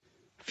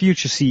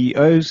Future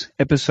CEOs,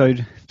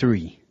 Episode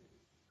 3.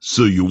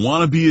 So you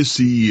want to be a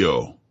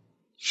CEO?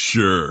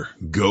 Sure,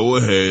 go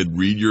ahead,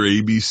 read your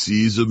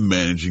ABCs of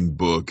Managing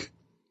book.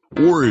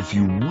 Or if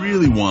you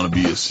really want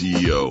to be a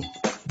CEO,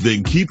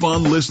 then keep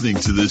on listening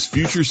to this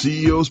Future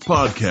CEOs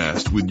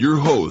podcast with your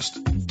host,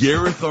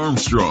 Gareth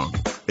Armstrong,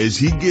 as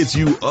he gets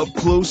you up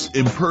close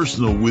and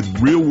personal with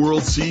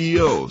real-world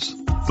CEOs,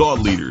 thought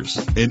leaders,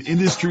 and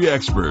industry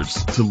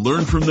experts to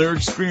learn from their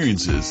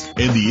experiences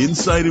and the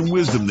insight and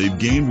wisdom they've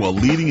gained while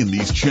leading in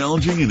these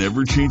challenging and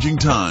ever-changing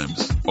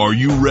times. Are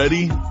you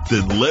ready?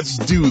 Then let's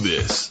do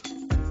this.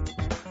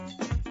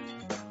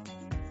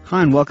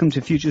 Hi and welcome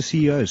to Future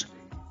CEOs.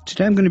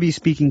 Today I'm going to be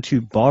speaking to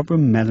Barbara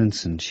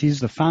Mallinson. She's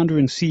the founder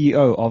and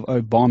CEO of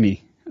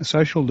Obami, a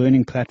social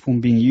learning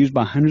platform being used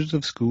by hundreds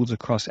of schools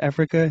across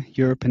Africa,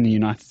 Europe and the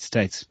United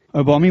States.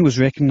 Obami was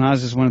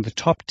recognized as one of the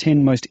top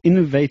 10 most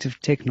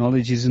innovative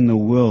technologies in the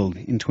world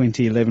in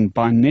 2011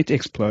 by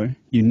NetExplo,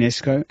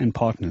 UNESCO and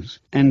partners,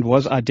 and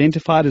was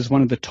identified as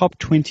one of the top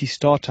 20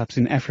 startups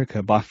in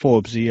Africa by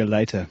Forbes a year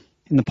later.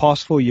 In the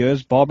past 4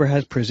 years, Barbara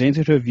has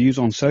presented her views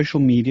on social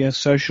media,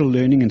 social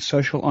learning and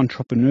social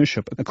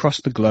entrepreneurship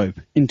across the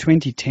globe. In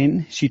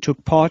 2010, she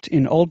took part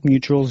in Old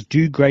Mutual's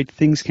Do Great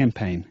Things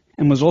campaign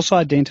and was also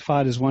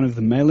identified as one of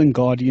the Mail and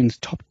Guardian's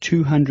top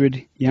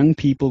 200 young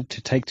people to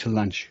take to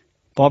lunch.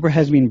 Barbara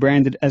has been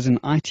branded as an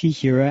IT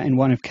hero and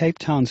one of Cape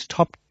Town's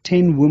top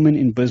 10 women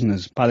in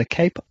business by the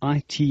Cape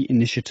IT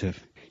Initiative.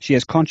 She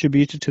has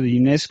contributed to the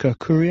UNESCO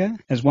Courier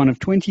as one of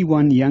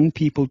 21 young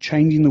people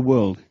changing the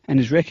world and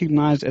is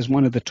recognized as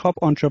one of the top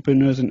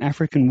entrepreneurs and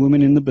African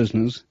women in the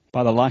business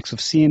by the likes of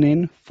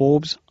CNN,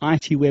 Forbes,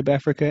 IT Web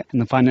Africa, and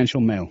the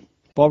Financial Mail.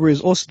 Barbara is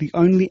also the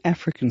only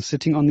African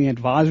sitting on the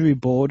advisory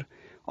board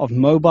of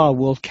Mobile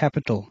World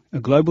Capital, a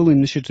global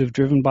initiative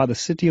driven by the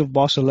city of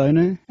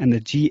Barcelona and the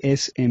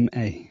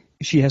GSMA.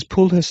 She has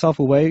pulled herself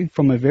away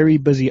from a very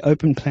busy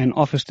open plan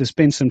office to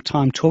spend some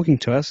time talking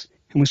to us,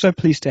 and we're so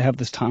pleased to have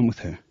this time with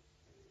her.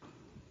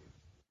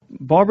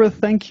 Barbara,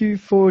 thank you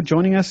for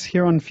joining us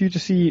here on Future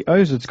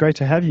CEOs. It's great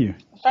to have you.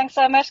 Thanks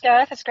so much,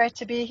 Gareth. It's great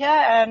to be here,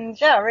 and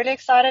really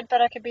excited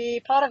that I could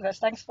be part of this.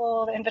 Thanks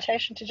for the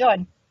invitation to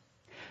join.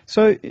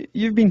 So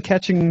you've been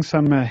catching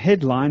some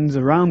headlines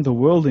around the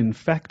world, in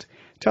fact.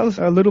 Tell us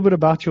a little bit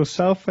about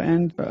yourself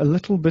and a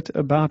little bit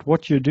about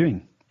what you're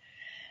doing.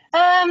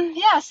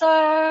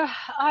 So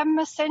I'm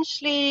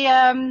essentially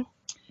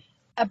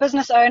a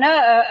business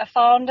owner, a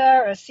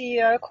founder, a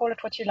CEO, call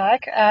it what you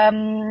like,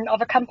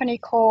 of a company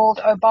called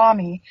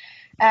Obami.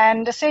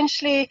 And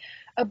essentially,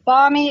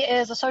 Obami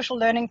is a social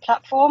learning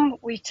platform.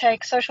 We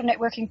take social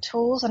networking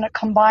tools and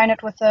combine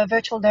it with a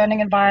virtual learning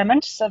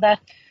environment so that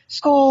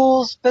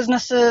schools,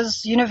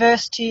 businesses,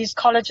 universities,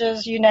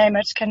 colleges, you name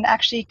it, can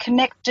actually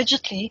connect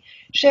digitally,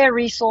 share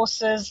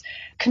resources,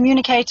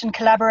 communicate and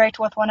collaborate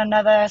with one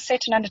another,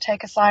 set and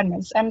undertake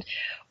assignments. And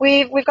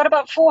we've got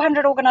about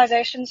 400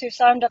 organizations who've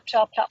signed up to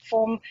our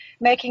platform,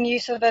 making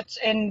use of it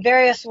in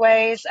various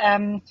ways,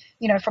 from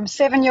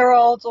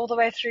 7-year-olds all the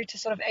way through to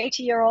sort of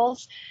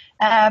 80-year-olds.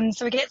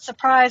 So we get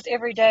surprised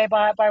every day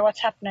by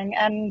what's happening.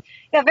 And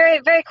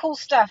very, very cool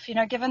stuff,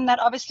 given that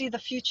obviously the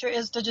future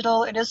is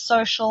digital, it is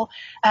social.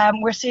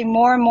 We're seeing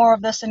more and more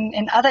of this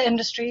in other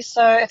industries.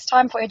 So it's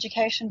time for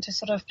education to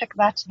sort of pick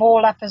that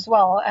ball up as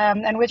well.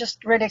 And we're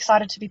just really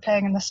excited to be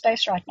playing in this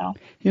space right now.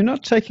 You're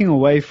not taking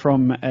away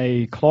from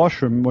a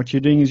classroom. What you're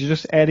doing is you're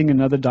just adding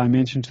another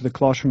dimension to the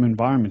classroom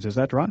environment. Is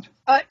that right?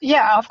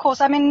 Yeah, of course.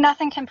 I mean,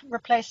 nothing can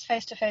replace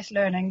face-to-face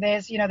learning.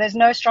 There's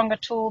no stronger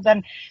tool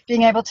than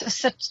being able to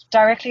sit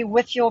directly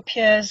with your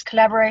peers,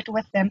 collaborate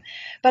with them.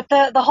 But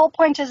the whole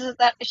point is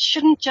that it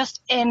shouldn't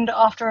just end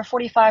after a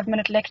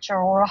 45-minute lecture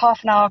or a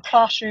half-an-hour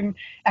classroom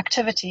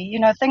activity.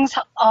 Things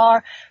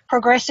are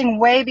progressing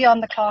way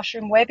beyond the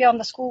classroom, way beyond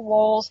the school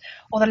walls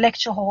or the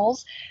lecture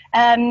halls.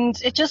 And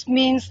it just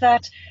means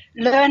that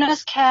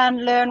learners can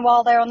learn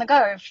while they're on the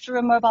go through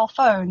a mobile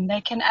phone.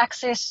 They can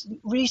access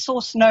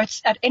resource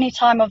notes at any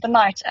time of the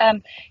night.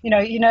 When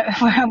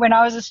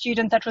I was a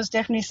student, that was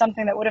definitely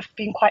something that would have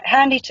been quite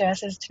handy to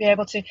us, is to be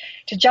able to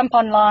jump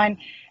online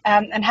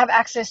and have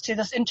access to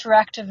this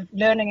interactive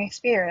learning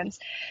experience.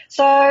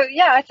 So,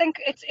 I think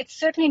it's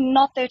certainly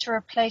not there to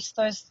replace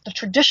the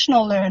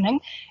traditional learning.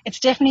 It's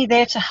definitely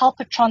there to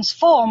help it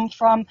transform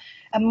from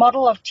a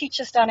model of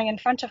teachers standing in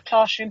front of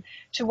classroom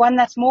to one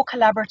that's more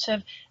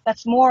collaborative,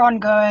 that's more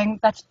ongoing,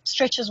 that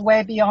stretches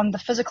way beyond the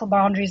physical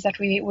boundaries that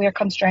we are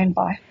constrained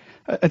by.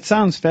 It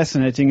sounds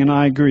fascinating, and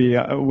I agree.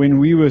 When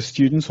we were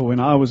students, or when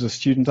I was a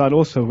student, I'd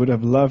also would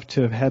have loved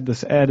to have had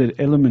this added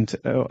element,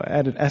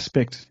 added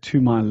aspect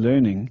to my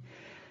learning.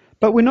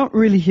 But we're not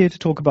really here to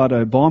talk about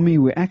Obami.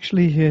 We're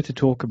actually here to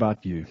talk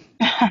about you.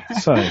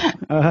 So,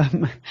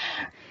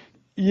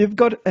 you've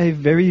got a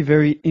very,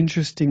 very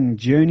interesting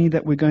journey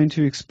that we're going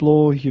to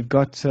explore. You've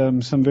got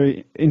some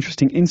very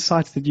interesting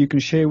insights that you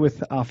can share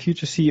with our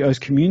Future CEOs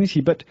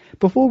community. But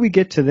before we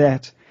get to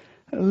that,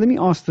 let me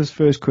ask this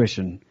first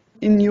question.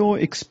 In your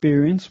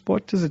experience,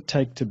 what does it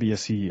take to be a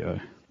CEO?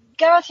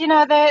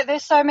 Gareth,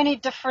 there's so many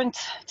different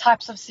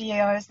types of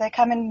CEOs. They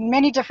come in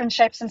many different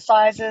shapes and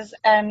sizes,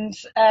 and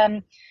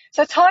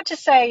so it's hard to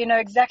say,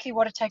 exactly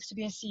what it takes to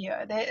be a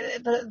CEO.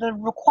 The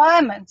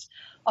requirements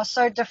are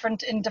so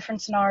different in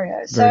different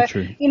scenarios. Very So,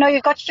 true.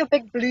 you've got your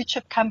big blue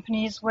chip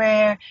companies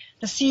where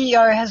the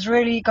CEO has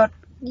really got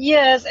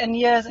years and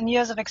years and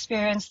years of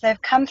experience.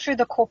 They've come through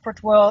the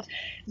corporate world.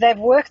 They've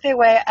worked their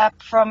way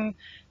up from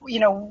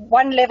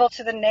one level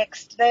to the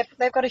next.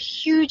 They've got a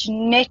huge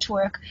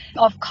network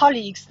of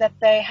colleagues that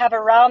they have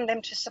around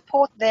them to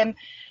support them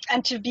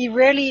and to be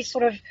really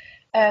sort of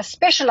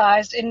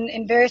specialized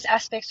in various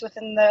aspects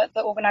within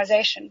the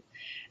organization.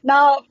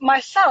 Now,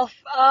 myself,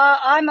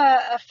 I'm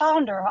a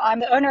founder.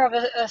 I'm the owner of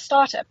a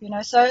startup,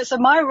 so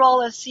my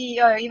role as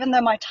CEO, even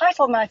though my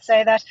title might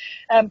say that,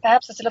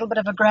 perhaps it's a little bit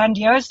of a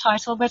grandiose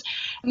title, but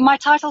my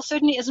title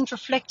certainly isn't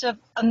reflective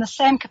in the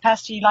same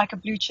capacity like a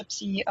blue chip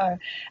CEO.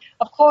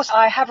 Of course,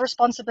 I have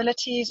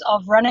responsibilities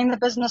of running the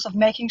business, of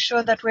making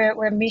sure that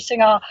we're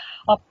meeting our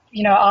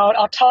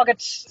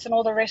targets and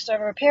all the rest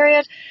over a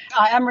period.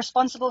 I am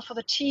responsible for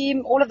the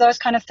team, all of those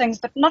kind of things,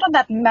 but not on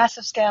that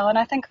massive scale. And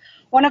I think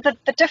one of the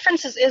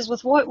differences is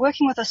with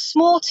working with a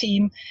small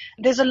team,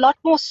 there's a lot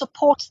more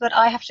support that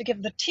I have to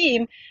give the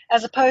team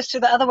as opposed to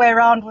the other way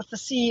around with the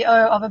CEO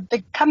of a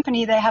big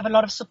company. They have a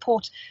lot of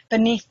support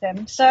beneath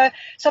them. So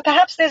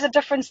perhaps there's a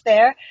difference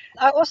there.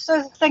 I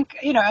also think,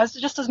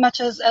 just as much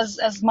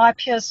as my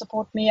peers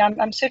support me,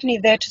 I'm certainly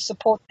there to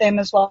support them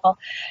as well.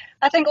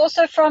 I think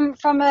also from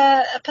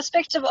a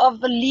perspective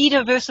of a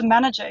leader versus a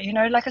manager,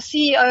 like a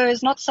CEO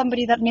is not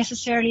somebody that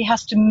necessarily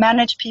has to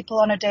manage people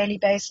on a daily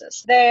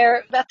basis.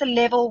 They're at the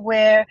level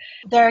where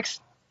they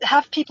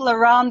have people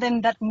around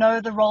them that know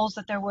the roles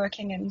that they're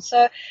working in.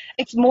 So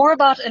it's more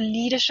about a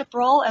leadership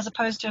role as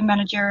opposed to a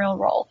managerial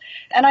role.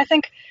 And I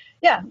think,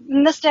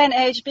 in this day and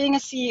age, being a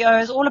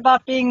CEO is all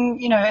about being,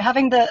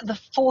 having the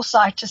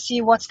foresight to see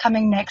what's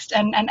coming next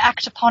and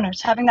act upon it,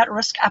 having that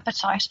risk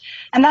appetite.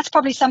 And that's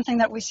probably something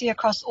that we see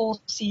across all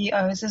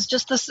CEOs, is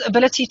just this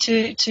ability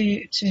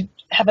to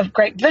have a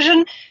great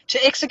vision,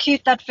 to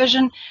execute that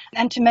vision,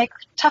 and to make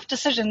tough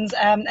decisions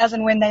as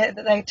and when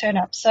they turn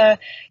up. So,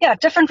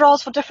 different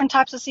roles for different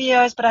types of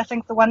CEOs, but I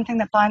think the one thing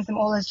that binds them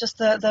all is just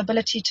the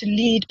ability to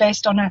lead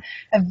based on a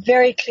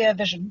very clear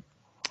vision.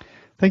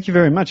 Thank you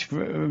very much.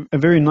 A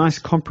very nice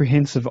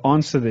comprehensive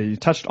answer there. You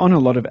touched on a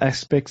lot of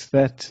aspects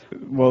that,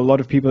 a lot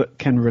of people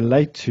can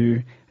relate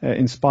to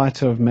in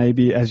spite of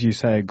maybe, as you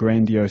say, a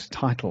grandiose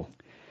title.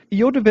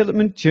 Your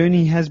development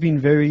journey has been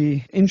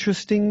very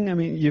interesting. I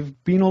mean,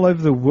 you've been all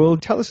over the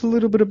world. Tell us a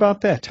little bit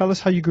about that. Tell us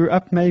how you grew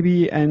up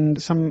maybe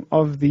and some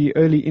of the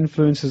early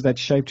influences that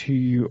shaped who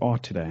you are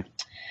today.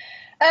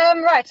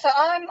 Right, so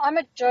I'm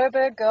a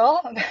Joburg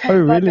girl. Oh,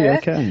 really?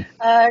 Okay.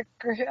 I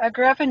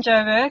grew up in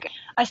Joburg.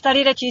 I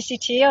studied at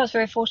UCT. I was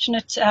very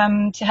fortunate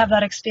to have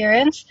that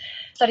experience.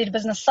 Studied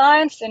business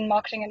science in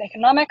marketing and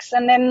economics,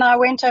 and then I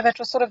went over. It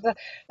was sort of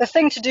the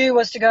thing to do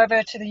was to go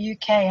over to the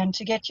UK and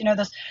to get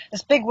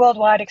this big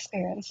worldwide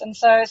experience. And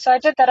so I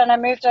did that, and I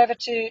moved over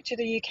to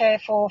the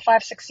UK for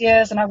 5-6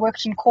 years, and I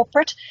worked in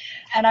corporate,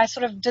 and I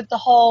sort of did the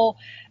whole,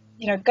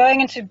 going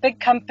into big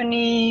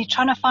company,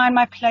 trying to find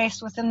my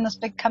place within this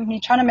big company,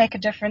 trying to make a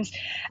difference.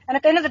 And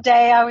at the end of the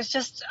day, I was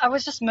just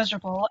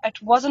miserable.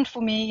 It wasn't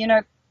for me.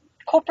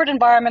 Corporate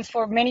environments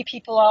for many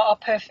people are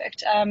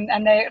perfect,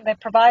 and they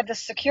provide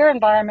this secure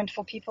environment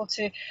for people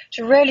to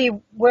really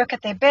work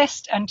at their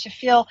best and to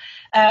feel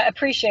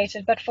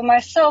appreciated. But for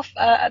myself,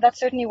 that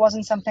certainly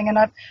wasn't something, and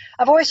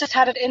I've always just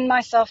had it in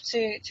myself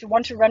to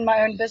want to run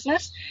my own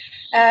business.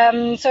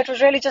 So it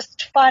was really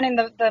just finding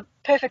the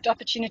perfect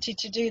opportunity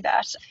to do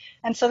that.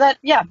 And so that,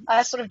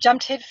 I sort of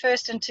jumped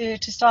headfirst into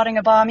starting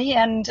Obami,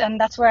 and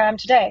that's where I am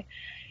today.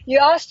 You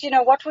asked,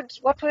 what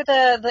were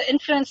the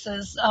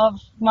influences of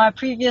my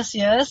previous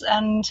years,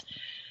 and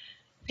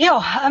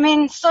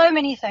so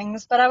many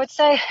things. But I would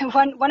say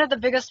one of the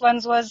biggest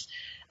ones was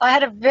I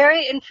had a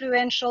very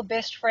influential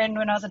best friend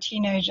when I was a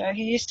teenager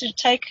who used to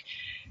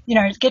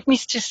get me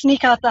to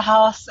sneak out the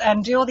house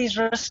and do all these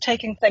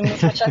risk-taking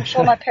things, which I'm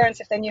sure my parents,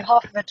 if they knew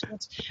half of it,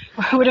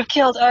 would have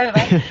killed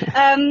over.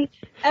 And,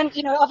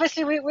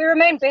 obviously we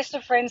remain best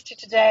of friends to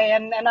today,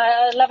 and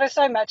I love her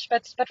so much.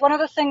 But one of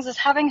the things is,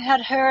 having had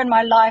her in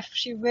my life,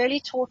 she really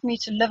taught me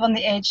to live on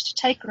the edge, to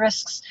take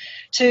risks,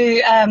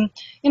 to,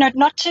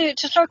 not to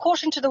throw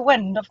caution to the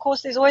wind. Of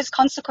course, there's always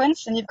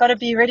consequence, and you've got to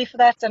be ready for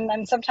that.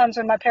 And sometimes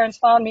when my parents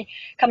found me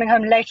coming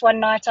home late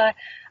one night,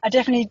 I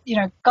definitely,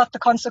 got the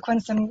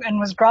consequence and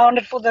was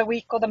grounded for the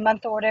week or the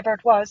month or whatever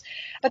it was.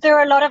 But there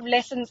are a lot of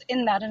lessons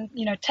in that, and,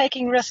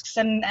 taking risks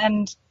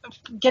and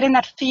getting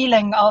that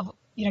feeling of,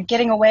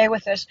 getting away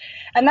with it.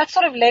 And that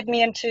sort of led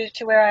me into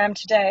where I am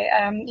today.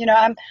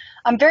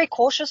 I'm very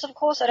cautious, of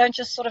course. I don't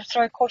just sort of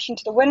throw caution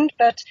to the wind,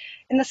 but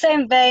in the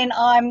same vein,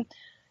 I'm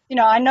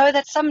I know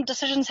that some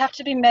decisions have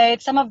to be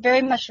made. Some are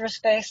very much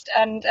risk-based,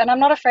 and I'm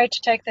not afraid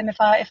to take them if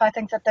I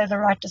think that they're the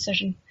right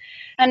decision.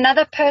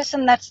 Another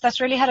person that's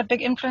really had a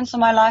big influence on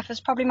my life is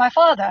probably my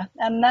father,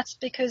 and that's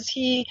because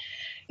he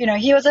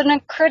was an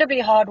incredibly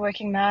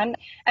hardworking man,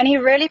 and he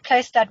really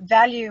placed that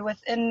value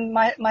within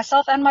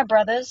myself and my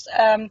brothers,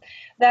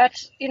 that,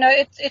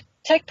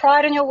 take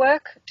pride in your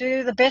work,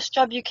 do the best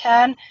job you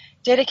can,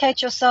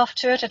 dedicate yourself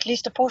to it, at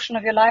least a portion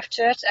of your life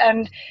to it,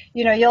 and,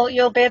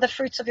 you'll bear the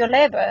fruits of your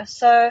labor.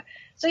 So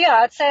yeah,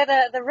 I'd say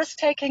the risk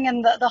taking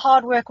and the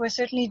hard work were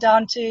certainly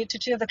down to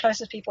two of the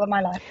closest people in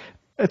my life.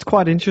 It's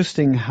quite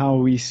interesting how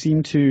we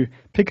seem to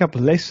pick up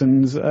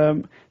lessons,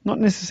 not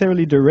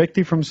necessarily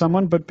directly from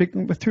someone,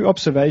 but through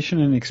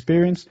observation and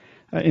experience.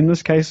 In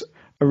this case,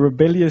 a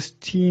rebellious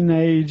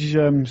teenage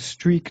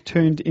streak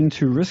turned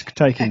into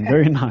risk-taking.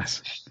 Very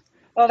nice.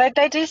 Well,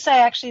 they do say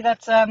actually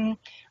that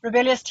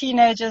rebellious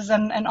teenagers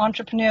and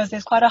entrepreneurs,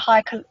 there's quite a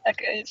high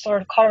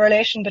sort of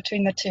correlation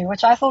between the two,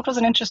 which I thought was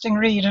an interesting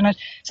read, and it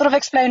sort of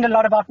explained a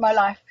lot about my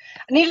life.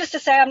 Needless to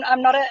say,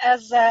 I'm not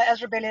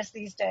as rebellious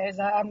these days.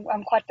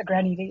 I'm quite the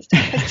granny these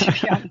days, to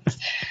be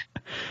honest.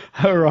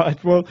 All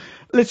right. Well,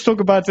 let's talk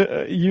about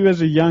you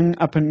as a young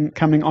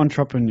up-and-coming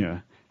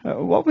entrepreneur.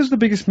 What was the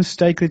biggest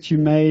mistake that you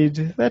made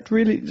that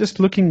really, just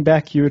looking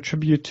back, you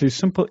attribute to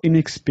simple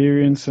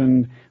inexperience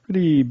and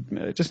really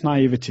just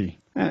naivety?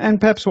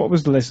 And perhaps what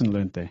was the lesson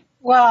learned there?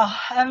 Well,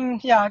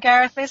 yeah,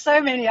 Gareth, there's so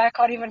many, I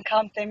can't even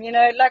count them.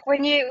 Like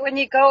when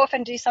you go off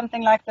and do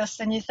something like this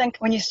and you think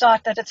when you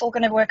start that it's all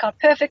going to work out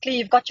perfectly,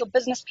 you've got your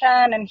business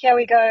plan and here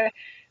we go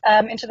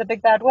into the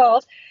big bad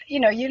world, you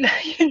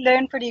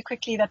learn pretty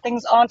quickly that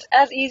things aren't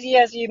as easy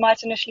as you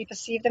might initially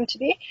perceive them to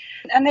be.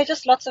 And there are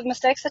just lots of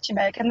mistakes that you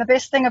make. And the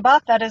best thing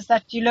about that is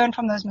that you learn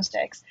from those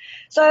mistakes.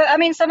 So,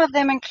 some of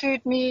them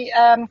include me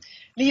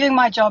leaving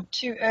my job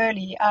too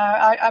early.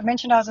 I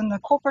mentioned I was in the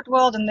corporate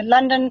world in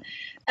London,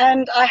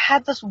 and I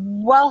had this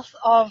wealth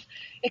of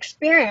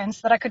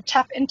experience that I could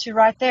tap into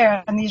right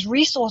there, and these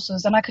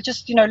resources, and I could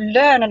just,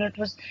 learn. And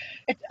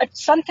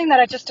it's something that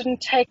I just didn't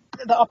take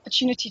the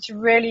opportunity to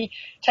really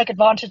take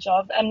advantage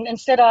of. And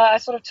instead, I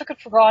sort of took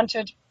it for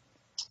granted.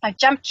 I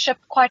jumped ship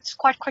quite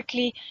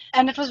quickly,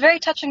 and it was very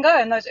touch and go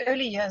in those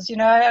early years.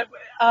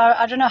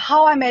 I don't know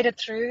how I made it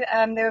through.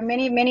 There were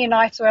many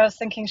nights where I was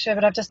thinking, sure,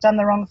 but I've just done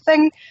the wrong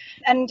thing.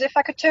 And if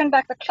I could turn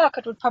back the clock,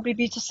 it would probably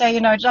be to say,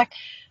 like,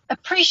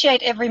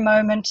 appreciate every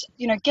moment,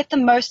 get the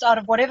most out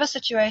of whatever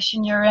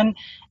situation you're in.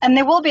 And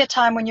there will be a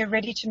time when you're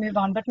ready to move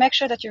on, but make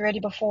sure that you're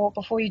ready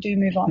before you do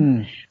move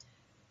on.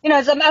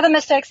 Some other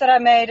mistakes that I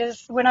made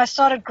is when I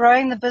started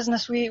growing the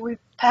business, we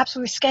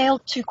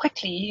scaled too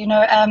quickly.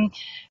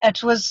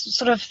 It was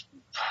sort of,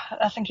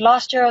 I think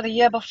last year or the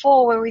year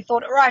before, where we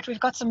thought, all right, we've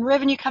got some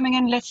revenue coming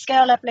in, let's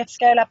scale up.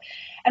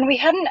 And we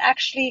hadn't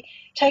actually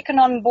taken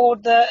on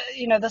board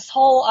this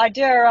whole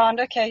idea around,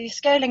 okay, you're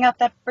scaling up,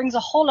 that brings a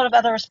whole lot of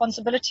other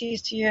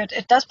responsibilities to you.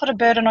 It does put a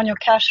burden on your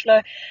cash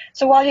flow.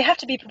 So while you have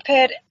to be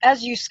prepared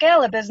as you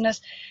scale a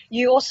business,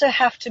 you also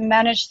have to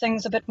manage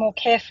things a bit more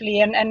carefully.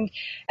 And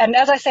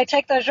as I say,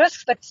 take those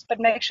risks, but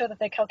make sure that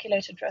they're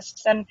calculated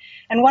risks. And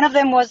one of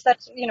them was that,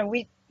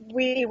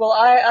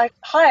 I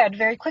hired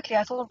very quickly.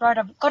 I thought, right,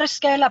 I've got to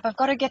scale up. I've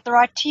got to get the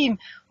right team.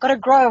 I've got to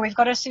grow. We've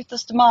got to suit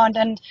this demand.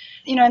 And,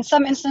 in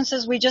some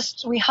instances,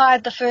 we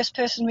hired the first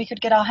person we could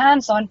get our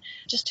hands on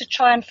just to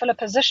try and fill a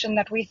position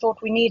that we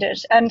thought we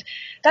needed. And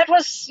that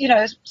was,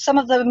 some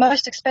of the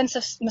most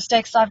expensive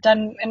mistakes I've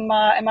done in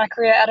my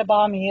career at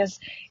Obami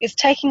is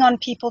taking on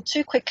people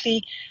too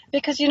quickly.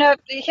 Because,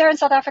 here in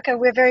South Africa,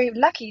 we're very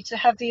lucky to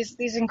have these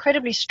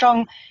incredibly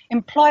strong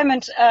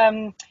employment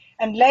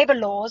and labor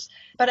laws,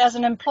 but as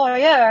an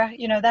employer,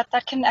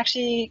 that can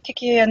actually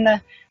kick you in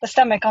the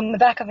stomach on the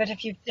back of it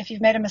if you've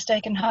made a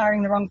mistake in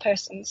hiring the wrong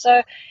person.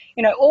 So,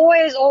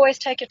 always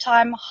take your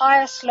time,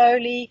 hire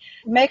slowly,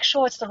 make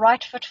sure it's the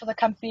right fit for the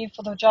company,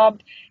 for the job,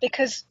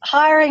 because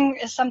hiring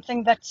is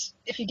something that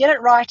if you get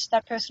it right,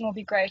 that person will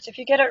be great. If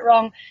you get it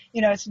wrong,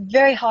 it's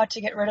very hard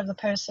to get rid of the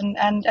person,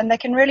 and they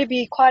can really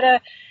be quite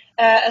a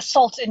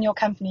salt in your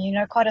company,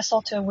 quite a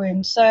salt to a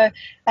wound. So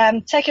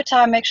take your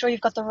time, make sure you've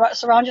got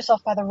surround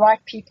yourself by the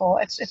right people.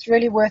 It's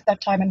really worth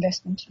that time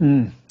investment.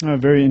 Oh,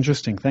 very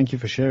interesting. Thank you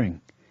for sharing.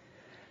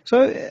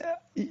 So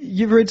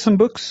you've read some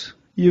books,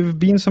 you've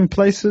been some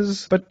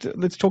places, but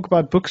let's talk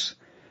about books.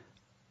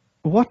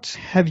 What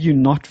have you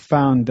not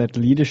found that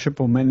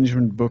leadership or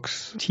management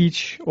books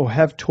teach or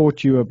have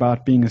taught you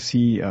about being a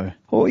CEO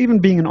or even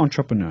being an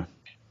entrepreneur?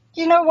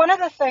 One of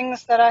the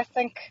things that I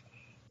think,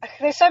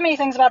 there's so many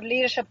things about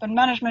leadership and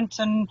management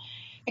and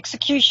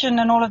execution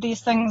and all of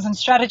these things and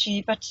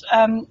strategy, but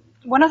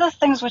one of the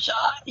things which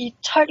you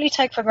totally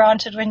take for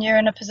granted when you're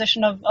in a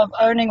position of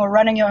owning or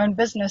running your own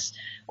business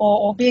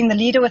or being the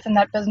leader within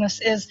that business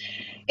is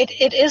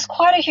it is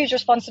quite a huge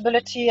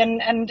responsibility,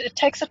 and it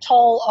takes a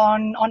toll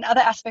on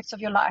other aspects of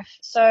your life.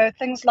 So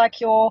things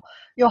like your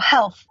your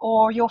health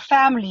or your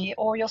family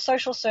or your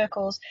social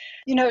circles.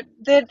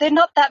 There are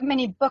not that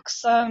many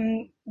books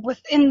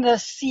within the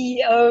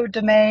CEO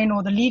domain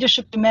or the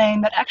leadership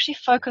domain that actually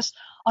focus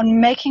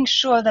on making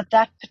sure that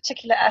that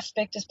particular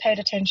aspect is paid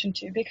attention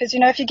to. Because,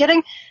 if you're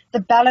getting the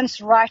balance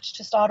right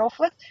to start off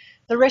with,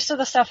 the rest of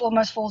the stuff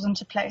almost falls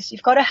into place.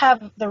 You've got to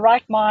have the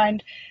right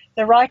mind,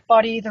 the right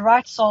body, the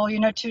right soul,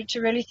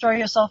 to really throw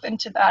yourself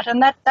into that.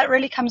 And that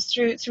really comes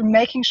through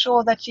making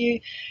sure that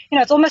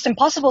it's almost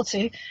impossible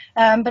to,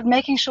 but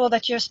making sure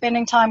that you're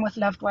spending time with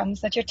loved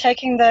ones, that you're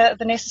taking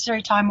the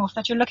necessary time off,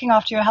 that you're looking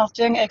after your health,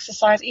 doing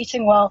exercise,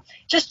 eating well,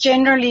 just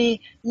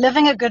generally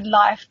living a good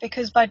life,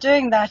 because by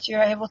doing that,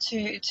 you're able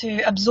to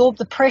absorb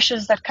the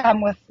pressures that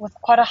come with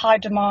quite a high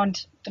demand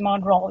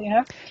role,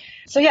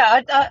 So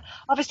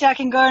obviously I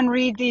can go and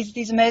read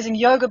these amazing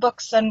yoga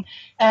books and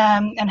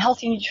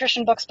healthy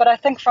nutrition books, but I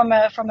think from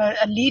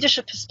a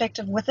leadership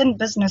perspective within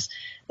business,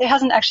 there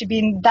hasn't actually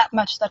been that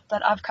much that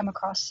I've come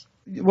across.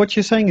 What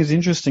you're saying is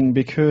interesting,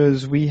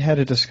 because we had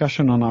a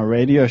discussion on our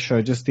radio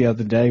show just the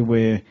other day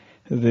where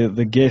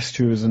the guest,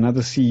 who was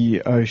another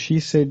CEO, she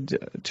said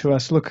to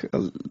us, look,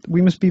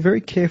 we must be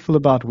very careful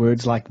about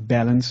words like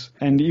balance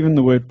and even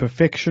the word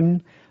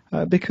perfection,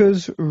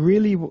 because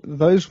really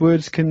those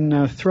words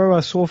can throw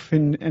us off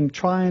and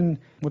try and,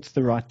 what's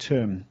the right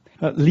term,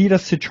 lead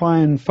us to try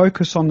and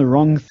focus on the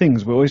wrong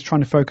things. We're always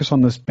trying to focus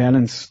on this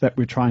balance that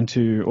we're trying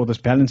to, or this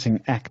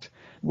balancing act.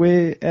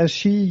 Whereas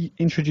she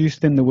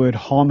introduced then the word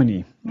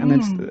harmony,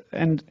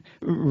 and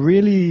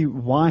really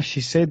why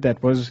she said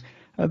that was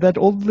that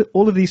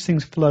all of these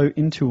things flow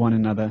into one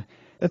another.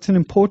 It's an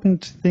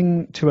important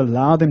thing to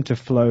allow them to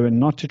flow and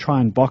not to try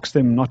and box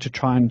them, not to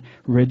try and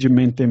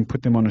regiment them,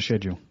 put them on a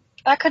schedule.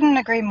 I couldn't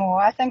agree more.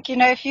 I think,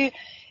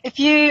 if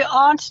you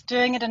aren't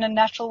doing it in a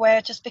natural way,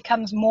 it just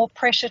becomes more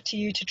pressure to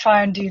you to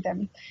try and do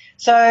them.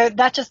 So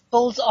that just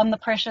builds on the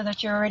pressure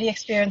that you're already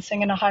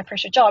experiencing in a high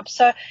pressure job.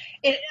 So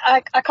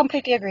I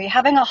completely agree.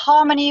 Having a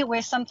harmony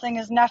where something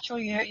is natural,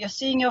 you're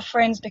seeing your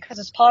friends because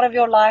it's part of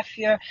your life,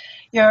 you're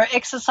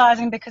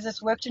exercising because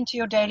it's worked into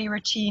your daily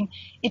routine.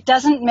 It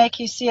doesn't make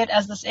you see it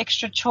as this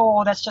extra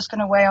chore that's just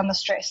going to weigh on the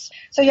stress.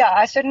 So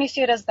I certainly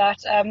see it as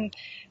that.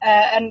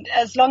 And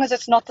as long as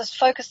it's not this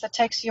focus that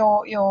takes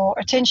your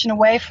attention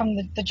away from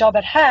the job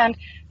at hand,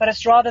 but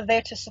it's rather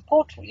there to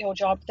support your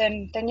job,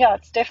 then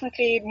it's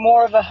definitely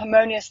more of a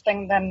harmonious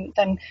thing than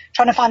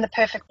trying to find the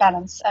perfect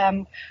balance,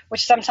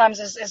 which sometimes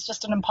is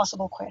just an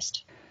impossible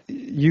quest.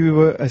 You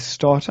were a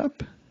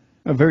startup,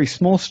 a very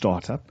small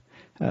startup,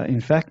 in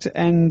fact,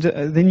 and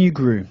then you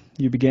grew.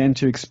 You began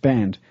to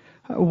expand.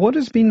 What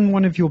has been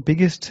one of your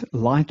biggest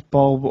light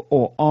bulb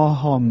or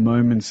aha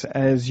moments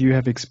as you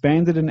have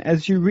expanded and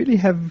as you really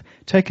have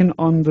taken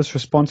on this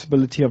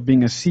responsibility of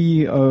being a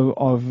CEO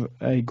of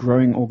a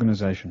growing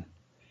organization?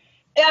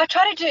 Yeah, I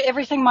try to do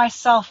everything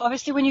myself.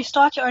 Obviously, when you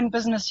start your own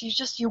business,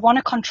 you want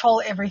to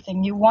control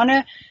everything. You want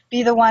to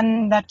be the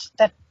one that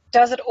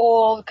does it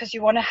all, because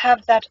you want to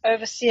have that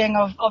overseeing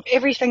of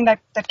everything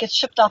that gets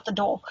shipped out the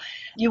door.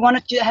 You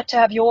want to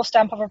have your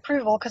stamp of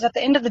approval, because at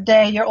the end of the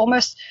day, you're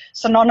almost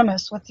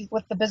synonymous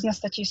with the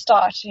business that you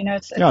start.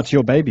 It's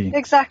your baby.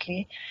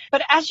 Exactly.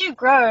 But as you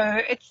grow,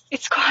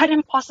 it's quite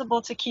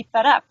impossible to keep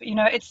that up.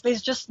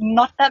 There's just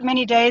not that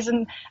many days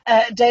in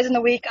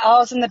the week,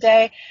 hours in the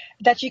day,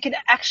 that you can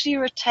actually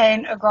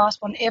retain a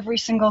grasp on every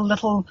single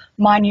little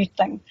minute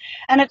thing.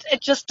 And it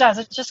just does.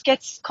 It just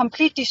gets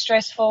completely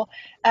stressful.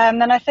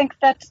 And I think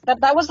that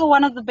was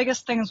one of the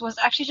biggest things, was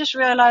actually just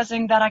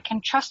realizing that I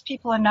can trust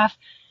people enough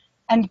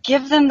and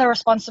give them the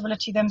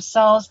responsibility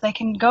themselves. They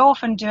can go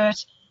off and do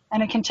it,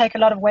 and it can take a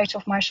lot of weight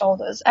off my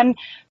shoulders. And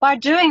by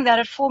doing that,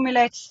 it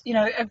formulates,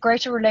 a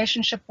greater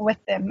relationship with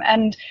them.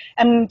 And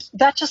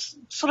that just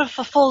sort of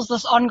fulfills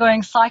this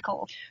ongoing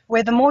cycle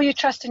where the more you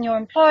trust in your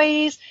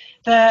employees,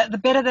 the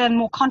better and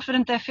more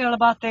confident they feel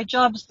about their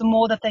jobs, the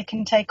more that they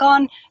can take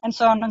on, and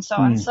so on and so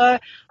on. So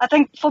I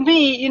think for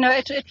me,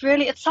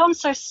 it sounds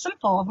so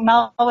simple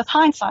now with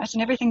hindsight,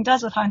 and everything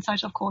does with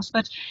hindsight, of course,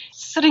 but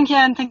sitting here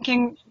and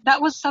thinking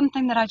that was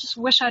something that I just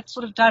wish I'd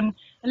sort of done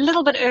a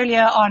little bit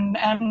earlier on,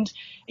 and,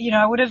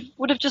 I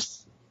would have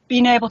just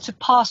been able to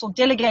pass or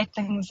delegate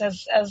things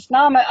as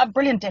now I'm a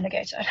brilliant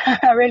delegator.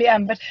 I really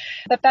am.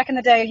 But back in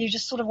the day, you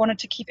just sort of wanted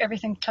to keep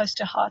everything close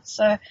to heart.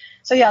 So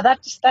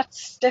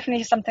that's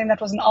definitely something that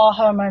was an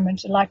aha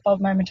moment, a light bulb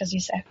moment, as you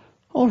say.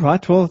 All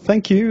right. Well,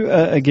 thank you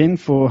again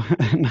for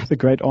another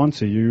great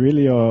answer. You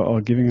really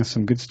are giving us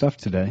some good stuff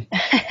today.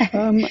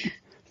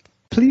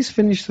 Please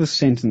finish this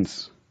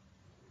sentence.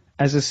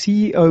 As a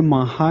CEO,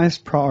 my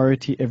highest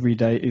priority every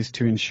day is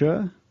to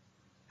ensure...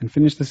 And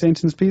finish the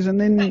sentence, please,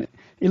 and then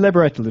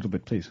elaborate a little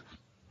bit, please.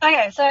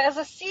 Okay, so as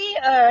a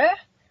CEO,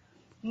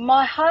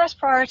 my highest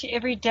priority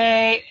every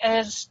day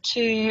is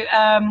to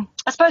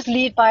I suppose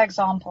lead by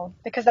example,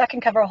 because that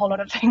can cover a whole lot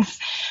of things.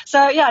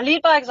 So yeah,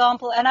 lead by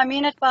example, and I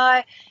mean it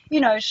by,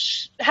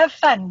 have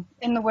fun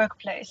in the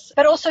workplace,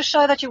 but also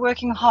show that you're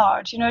working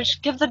hard.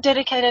 Give the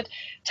dedicated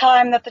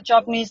time that the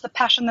job needs, the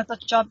passion that the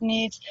job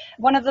needs.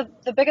 One of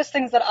the biggest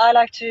things that I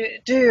like to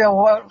do,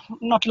 or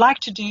not like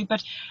to do,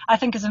 but I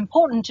think is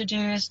important to do,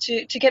 is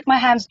to get my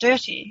hands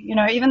dirty.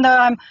 Even though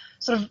I'm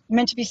sort of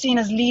meant to be seen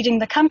as leading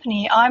the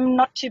company, I'm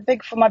not too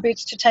big for my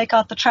boots to take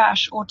out the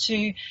trash or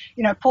to,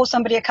 pour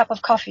somebody a cup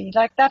of coffee.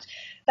 Like that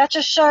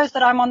just shows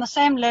that I'm on the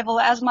same level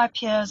as my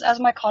peers, as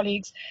my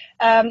colleagues.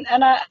 And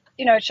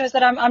it shows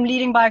that I'm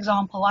leading by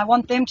example. I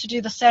want them to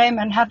do the same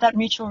and have that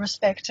mutual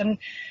respect. And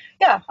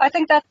yeah, I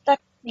think that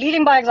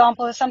leading by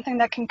example is something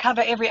that can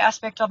cover every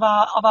aspect of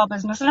our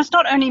business. And it's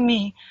not only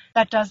me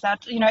that does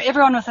that.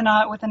 Everyone within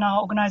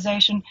our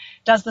organization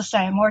does the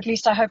same, or at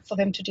least I hope for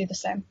them to do the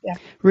same. Yeah.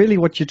 Really,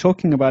 what you're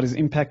talking about is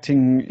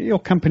impacting your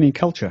company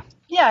culture.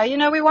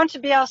 Yeah, we want to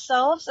be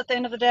ourselves. At the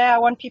end of the day, I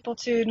want people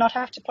to not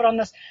have to put on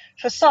this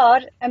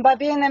facade, and by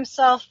being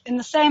themselves in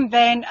the same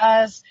vein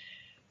as,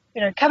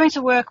 coming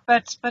to work,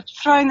 but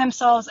throwing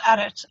themselves at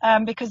it,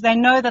 because they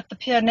know that the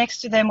peer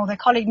next to them or their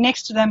colleague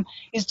next to them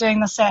is doing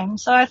the same.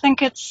 So I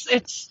think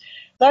it's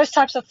those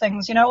types of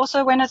things.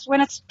 Also when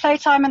it's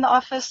playtime in the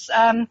office,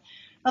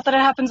 not that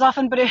it happens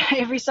often, but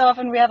every so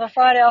often we have a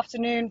Friday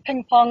afternoon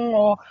ping pong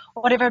or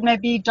whatever it may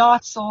be,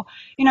 darts, or,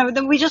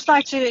 then we just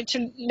like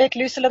to let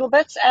loose a little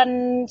bit.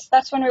 And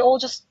that's when we all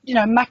just,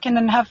 muck in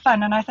and have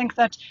fun. And I think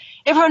that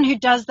everyone who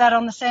does that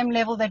on the same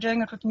level, they're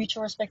doing it with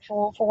mutual respect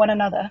for one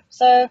another.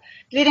 So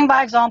leading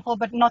by example,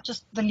 but not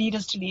just the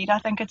leaders to lead. I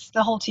think it's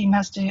the whole team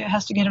has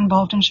to get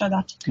involved and show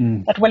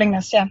that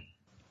willingness. Yeah.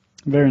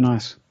 Very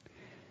nice.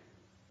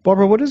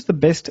 Barbara, what is the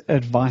best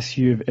advice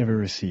you've ever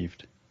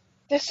received?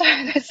 There's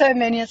so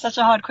many. It's such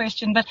a hard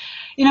question. But,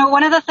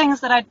 one of the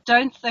things that I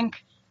don't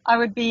think I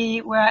would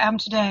be where I am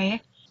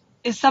today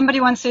is somebody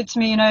once said to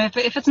me,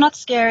 if it's not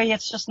scary,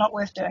 it's just not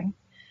worth doing.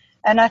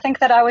 And I think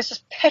that I was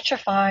just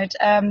petrified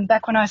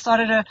back when I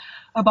started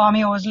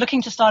Obami, or was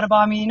looking to start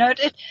Obami.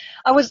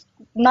 I was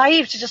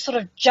naive to just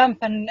sort of jump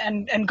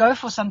and go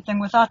for something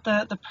without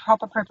the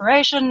proper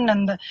preparation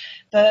and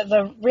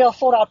the real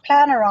thought out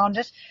plan around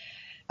it.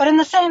 But in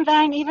the same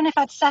vein, even if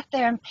I'd sat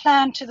there and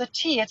planned to the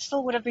T, it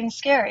still would have been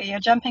scary. You're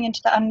jumping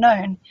into the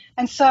unknown.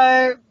 And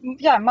so,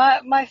 yeah,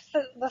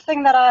 the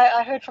thing that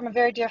I heard from a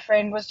very dear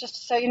friend was just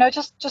to say,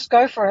 just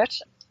go for it.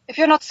 If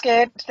you're not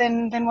scared,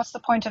 then what's the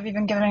point of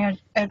even giving it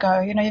a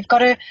go? You've got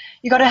to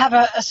have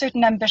a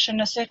certain ambition,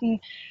 a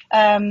certain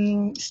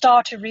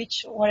star to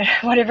reach,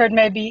 whatever it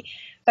may be.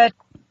 But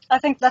I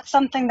think that's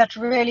something that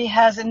really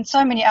has, in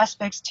so many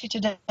aspects to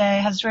today,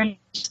 has really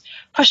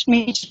pushed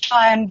me to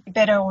try and be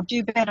better or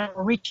do better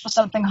or reach for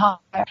something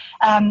higher.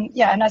 And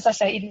as I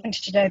say, even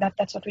to today,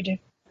 that's what we do.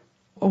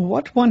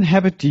 What one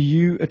habit do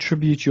you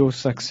attribute your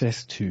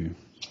success to?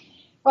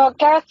 Well,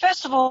 Gareth,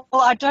 first of all,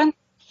 I don't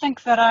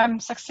think that I'm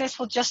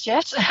successful just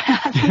yet.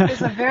 I think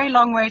there's a very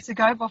long way to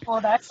go before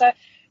that. So,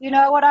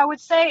 what I would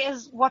say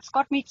is what's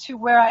got me to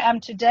where I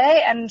am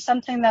today, and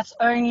something that's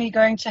only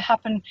going to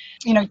happen,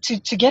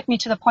 to get me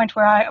to the point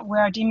where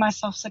I deem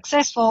myself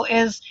successful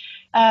is,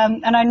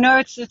 and I know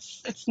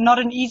it's not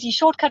an easy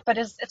shortcut, but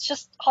it's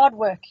just hard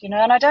work, and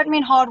I don't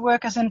mean hard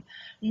work as in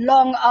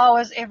long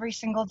hours every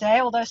single day,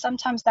 although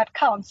sometimes that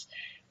counts.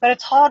 But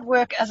it's hard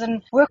work as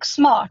in work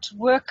smart,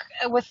 work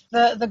with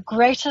the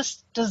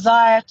greatest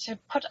desire to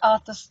put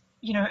out this,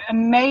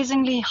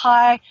 amazingly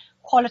high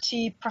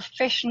quality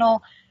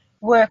professional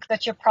work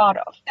that you're proud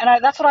of.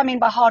 And that's what I mean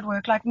by hard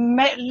work. Like,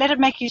 let it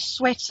make you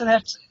sweat, so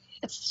that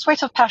it's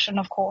sweat of passion,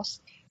 of course.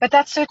 But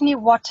that's certainly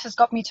what has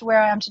got me to where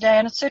I am today.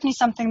 And it's certainly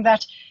something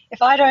that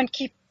if I don't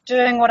keep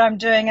doing what I'm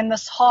doing in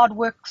this hard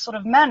work sort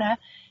of manner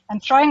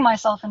and throwing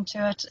myself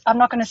into it, I'm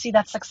not going to see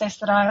that success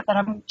that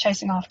I'm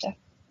chasing after.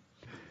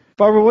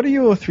 Barbara, what are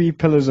your 3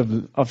 pillars of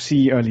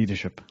CEO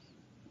leadership?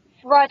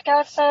 Right,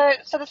 Gareth.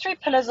 So the 3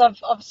 pillars of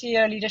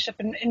CEO leadership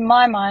in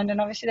my mind, and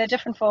obviously they're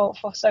different for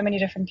so many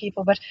different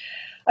people, but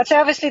I'd say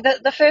obviously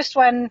the first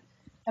one,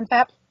 and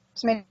perhaps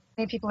many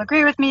people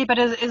agree with me, but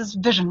is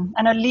vision.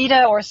 And a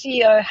leader or a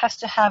CEO has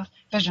to have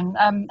vision.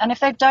 And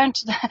if they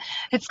don't,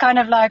 it's kind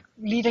of like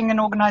leading an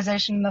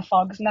organization in the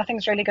fog.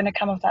 Nothing's really going to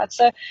come of that.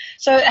 So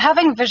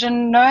having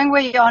vision, knowing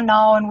where you are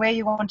now and where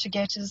you want to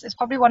get is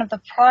probably one of the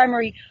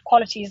primary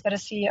qualities that a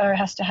CEO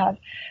has to have.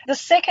 The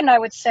second, I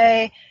would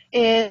say,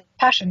 is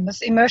passion,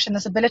 this emotion,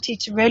 this ability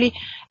to really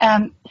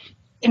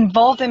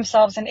involve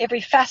themselves in every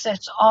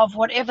facet of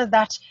whatever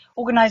that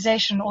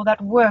organization or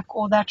that work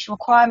or that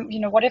requirement,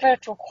 whatever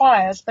it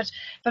requires, but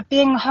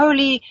being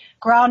wholly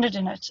grounded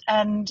in it,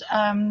 and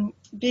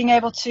being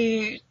able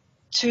to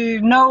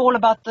know all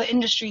about the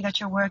industry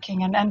that you're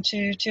working in, and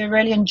to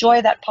really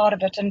enjoy that part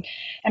of it, and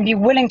be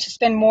willing to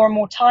spend more and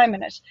more time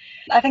in it.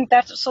 I think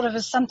that sort of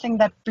is something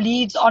that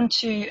bleeds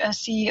onto a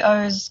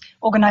CEO's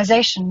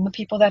organization, the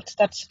people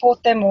that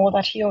support them or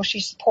that he or she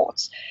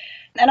supports.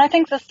 And I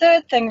think the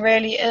third thing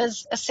really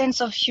is a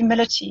sense of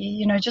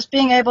humility, just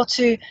being able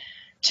to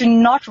to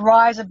not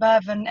rise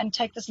above and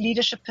take this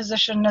leadership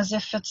position as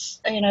if it's,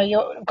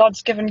 your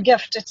God's given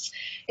gift.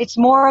 It's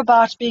more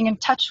about being in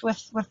touch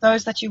with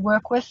those that you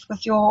work with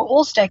your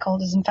all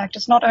stakeholders. In fact,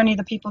 it's not only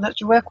the people that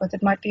you work with.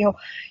 It might be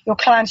your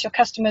clients, your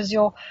customers,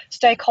 your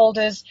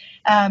stakeholders,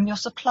 your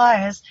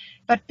suppliers.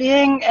 But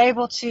being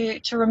able to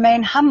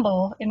remain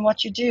humble in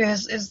what you do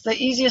is the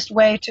easiest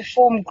way to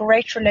form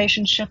great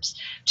relationships,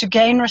 to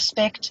gain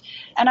respect,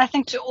 and I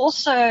think to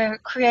also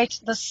create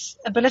this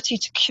ability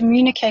to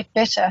communicate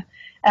better,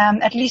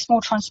 at least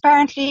more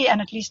transparently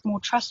and at least more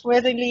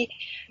trustworthily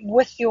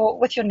with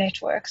your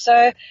network.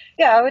 So,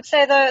 yeah, I would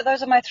say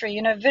those are my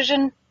three,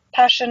 vision,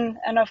 passion,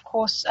 and of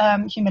course,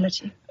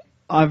 humility.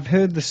 I've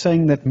heard the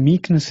saying that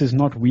meekness is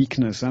not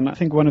weakness, and I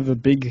think one of the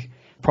big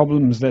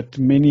problems that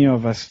many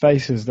of us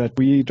face is that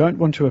we don't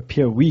want to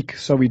appear weak,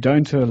 so we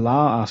don't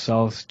allow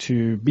ourselves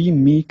to be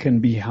meek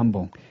and be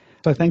humble.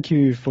 So thank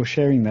you for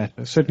sharing that,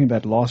 certainly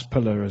that last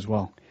pillar as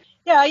well.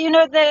 Yeah,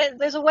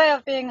 there's a way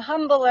of being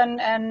humble,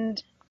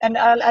 and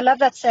I love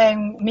that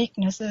saying,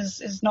 meekness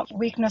is not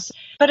weakness,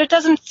 but it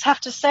doesn't have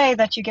to say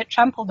that you get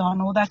trampled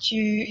on or that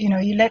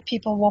you let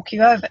people walk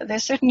you over.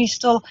 There's certainly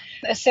still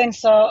a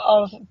sense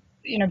of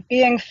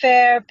being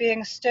fair,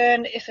 being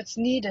stern if it's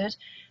needed.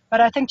 But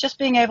I think just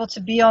being able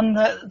to be on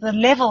the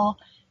level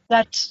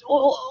that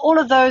all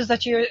of those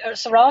that you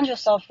surround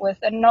yourself with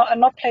and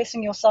not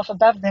placing yourself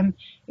above them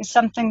is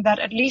something that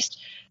at least,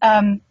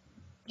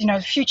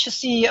 future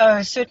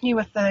CEOs, certainly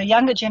with the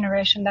younger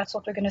generation, that's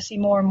what we're going to see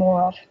more and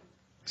more of.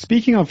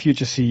 Speaking of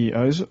future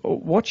CEOs,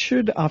 what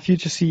should our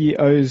future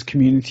CEOs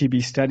community be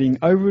studying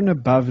over and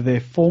above their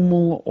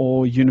formal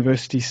or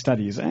university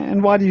studies?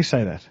 And why do you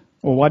say that?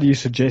 Or why do you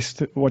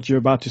suggest what you're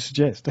about to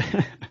suggest?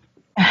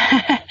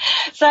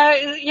 So,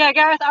 yeah,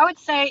 Gareth, I would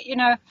say,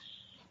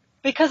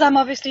 because I'm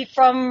obviously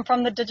from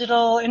the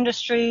digital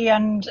industry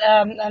and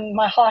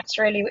my heart's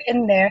really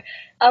in there,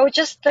 I would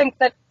just think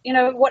that,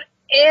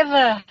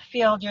 whatever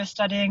field you're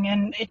studying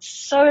in, it's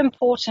so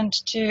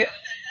important to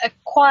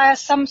acquire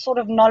some sort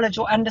of knowledge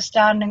or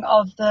understanding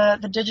of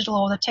the digital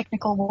or the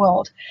technical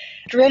world.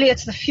 Really,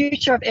 it's the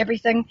future of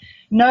everything.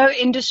 No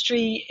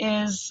industry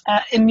is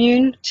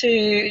immune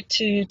to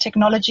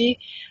technology,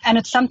 and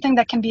it's something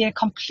that can be a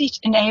complete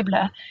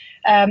enabler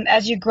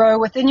as you grow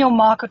within your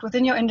market,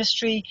 within your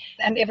industry,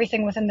 and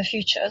everything within the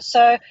future.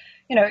 So,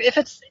 if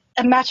it's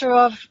a matter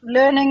of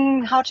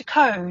learning how to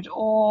code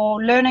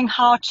or learning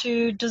how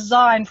to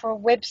design for a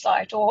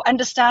website or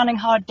understanding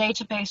how a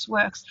database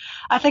works,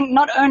 I think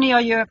not only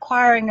are you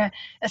acquiring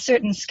a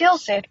certain skill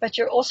set, but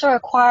you're also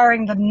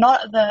acquiring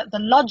the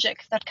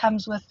logic that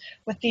comes with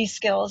these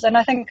skills. And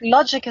I think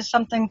logic is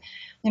something,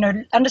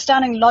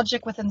 understanding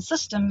logic within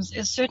systems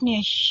is certainly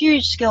a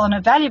huge skill and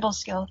a valuable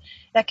skill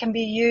that can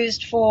be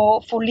used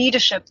for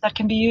leadership, that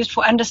can be used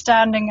for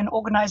understanding an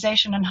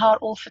organization and how it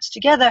all fits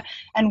together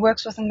and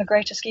works within the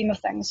greater scheme of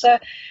things. So,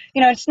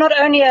 it's not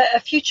only a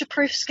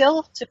future-proof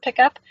skill to pick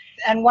up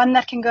and one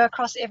that can go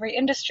across every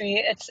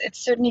industry, it's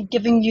certainly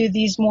giving you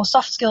these more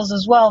soft skills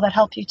as well that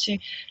help you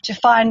to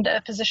find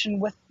a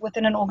position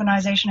within an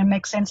organization and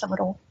make sense of it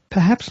all.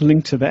 Perhaps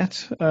linked to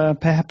that,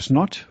 perhaps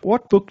not.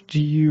 What book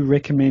do you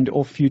recommend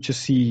all future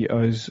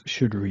CEOs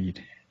should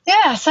read?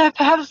 Yeah, so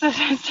perhaps this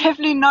is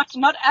definitely not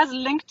as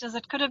linked as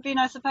it could have been,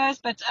 I suppose.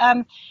 But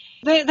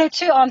there are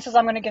two answers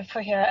I'm going to give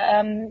for here.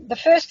 The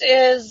first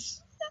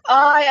is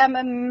I am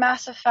a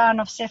massive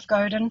fan of Seth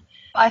Godin.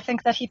 I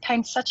think that he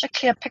paints such a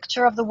clear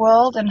picture of the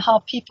world and how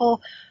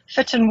people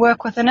fit and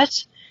work within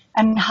it,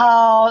 and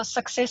how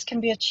success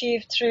can be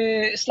achieved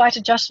through slight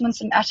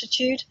adjustments in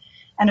attitude.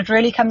 And it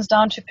really comes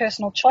down to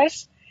personal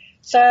choice.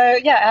 So,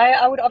 yeah,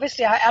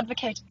 I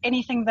advocate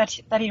anything that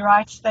he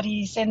writes, that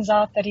he sends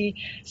out, that he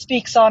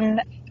speaks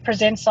on,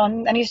 presents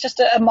on, and he's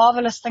just a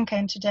marvelous thinker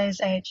in today's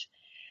age.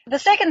 The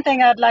second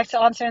thing I'd like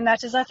to answer in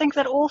that is I think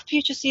that all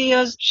future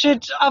CEOs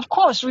should, of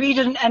course, read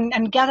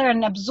and gather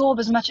and absorb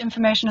as much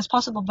information as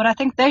possible, but I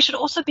think they should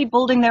also be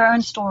building their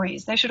own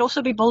stories. They should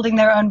also be building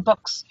their own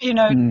books,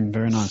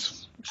 Very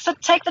nice. So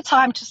take the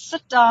time to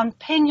sit down,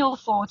 pen your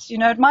thoughts.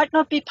 It might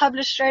not be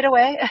published straight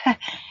away,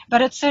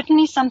 but it's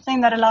certainly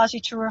something that allows you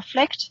to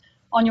reflect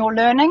on your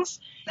learnings.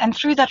 And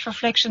through that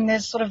reflection,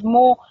 there's sort of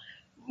more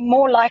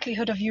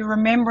likelihood of you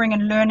remembering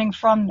and learning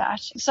from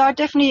that. So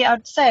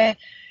I'd say,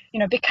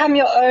 become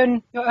your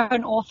own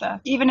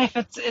author, even if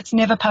it's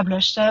never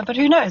published. But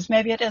who knows?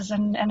 Maybe it is,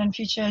 and in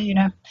future,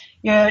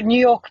 you're New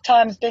York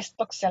Times best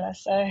bookseller.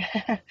 So.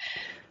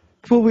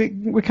 Well,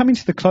 we're coming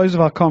to the close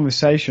of our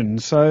conversation,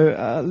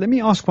 so let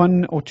me ask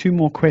one or two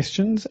more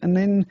questions and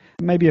then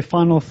maybe a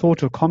final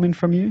thought or comment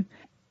from you.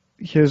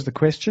 Here's the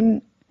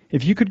question.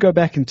 If you could go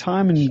back in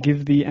time and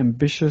give the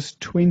ambitious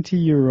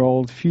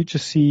 20-year-old future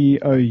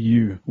CEO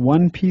you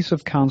one piece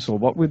of counsel,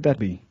 what would that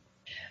be?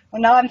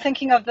 Well, now I'm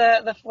thinking of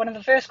the one of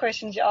the first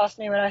questions you asked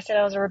me when I said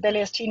I was a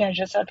rebellious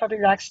teenager, so I'd probably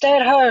be like, stay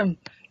at home,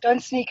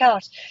 don't sneak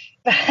out.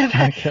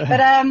 Okay.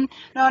 But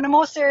no, on a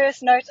more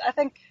serious note, I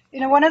think,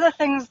 one of the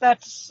things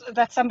that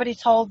somebody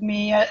told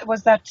me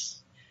was that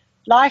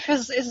life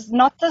is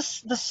not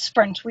this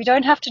sprint. We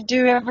don't have to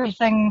do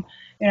everything,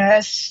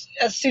 as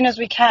soon as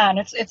we can.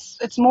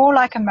 It's more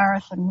like a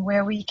marathon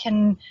where we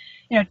can,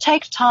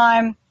 take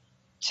time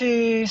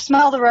to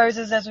smell the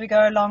roses as we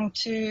go along,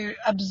 to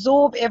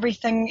absorb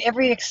everything,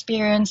 every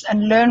experience,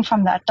 and learn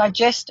from that,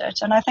 digest it.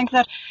 And I think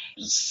that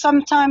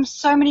sometimes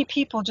so many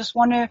people just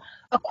want to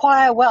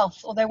acquire wealth,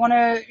 or they want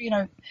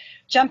to,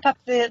 jump up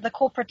the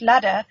corporate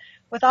ladder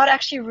without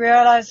actually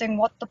realizing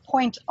what the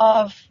point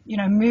of,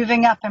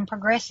 moving up and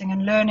progressing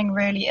and learning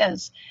really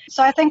is.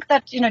 So I think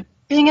that,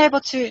 being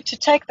able to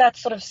take that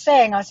sort of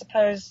saying, I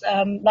suppose,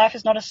 life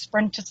is not a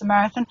sprint, it's a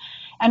marathon,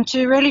 and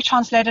to really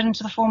translate it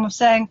into the form of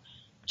saying,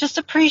 just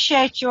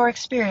appreciate your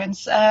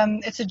experience.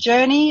 It's a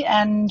journey,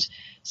 and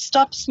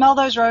stop, smell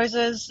those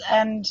roses,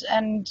 and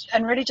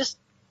really just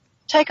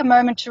take a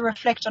moment to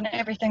reflect on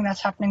everything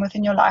that's happening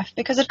within your life,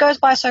 because it goes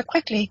by so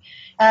quickly.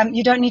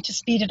 You don't need to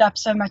speed it up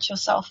so much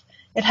yourself.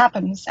 It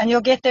happens, and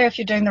you'll get there if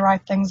you're doing the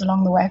right things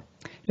along the way.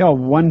 Yeah,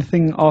 one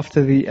thing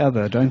after the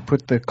other. Don't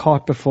put the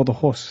cart before the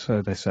horse,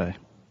 so they say.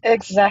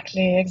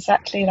 Exactly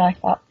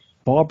like that.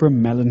 Barbara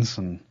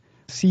Mallinson,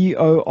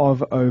 CEO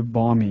of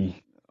Obami.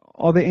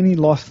 Are there any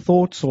last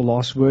thoughts or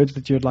last words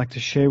that you'd like to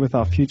share with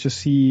our future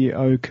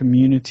CEO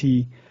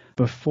community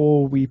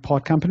before we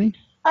part company?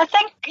 I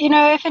think,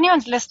 if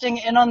anyone's listening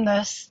in on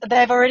this,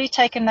 they've already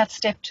taken that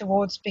step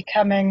towards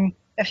becoming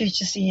a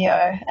future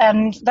CEO.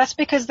 And that's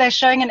because they're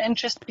showing an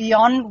interest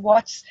beyond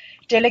what's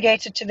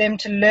delegated to them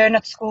to learn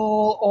at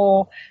school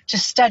or to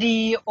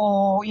study,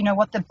 or,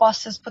 what the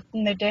boss has put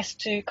in their desk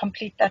to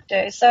complete that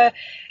day. So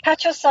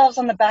pat yourselves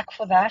on the back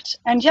for that.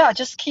 And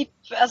just keep,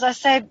 as I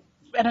say,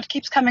 and it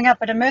keeps coming up,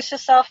 but immerse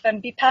yourself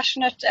and be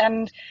passionate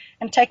and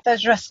take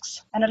those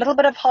risks. And a little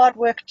bit of hard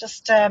work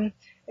just it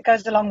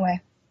goes a long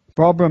way.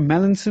 Barbara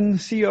Mallinson,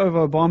 CEO of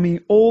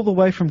Obami, all the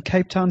way from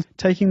Cape Town,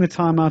 taking the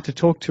time out to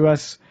talk to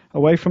us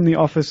away from the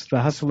office,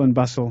 the hustle and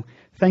bustle.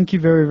 Thank you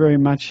very, very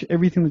much.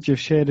 Everything that you've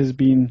shared has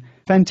been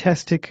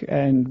fantastic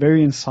and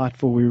very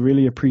insightful. We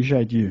really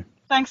appreciate you.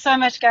 Thanks so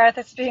much, Gareth.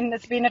 It's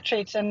been a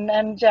treat,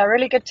 and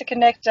really good to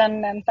connect,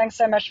 and thanks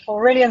so much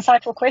for really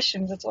insightful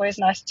questions. It's always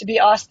nice to be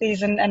asked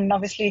these and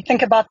obviously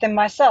think about them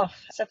myself.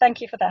 So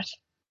thank you for that.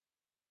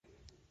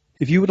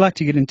 If you would like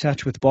to get in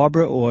touch with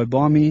Barbara or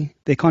Obami,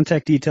 their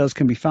contact details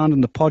can be found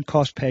on the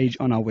podcast page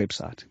on our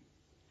website.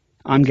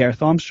 I'm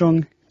Gareth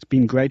Armstrong. It's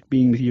been great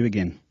being with you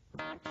again.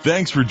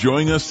 Thanks for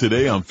joining us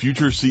today on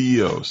Future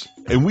CEOs,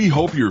 and we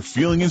hope you're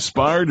feeling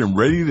inspired and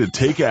ready to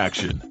take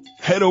action.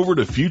 Head over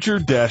to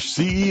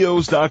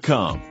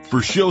future-ceos.com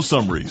for show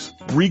summaries,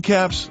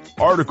 recaps,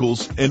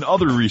 articles, and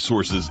other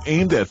resources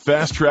aimed at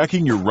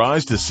fast-tracking your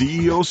rise to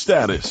CEO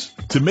status.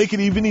 To make it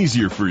even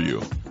easier for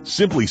you,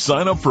 simply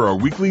sign up for our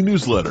weekly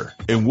newsletter,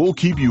 and we'll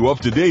keep you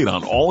up to date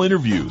on all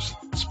interviews,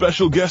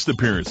 special guest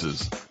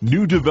appearances,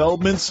 new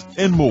developments,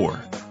 and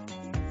more.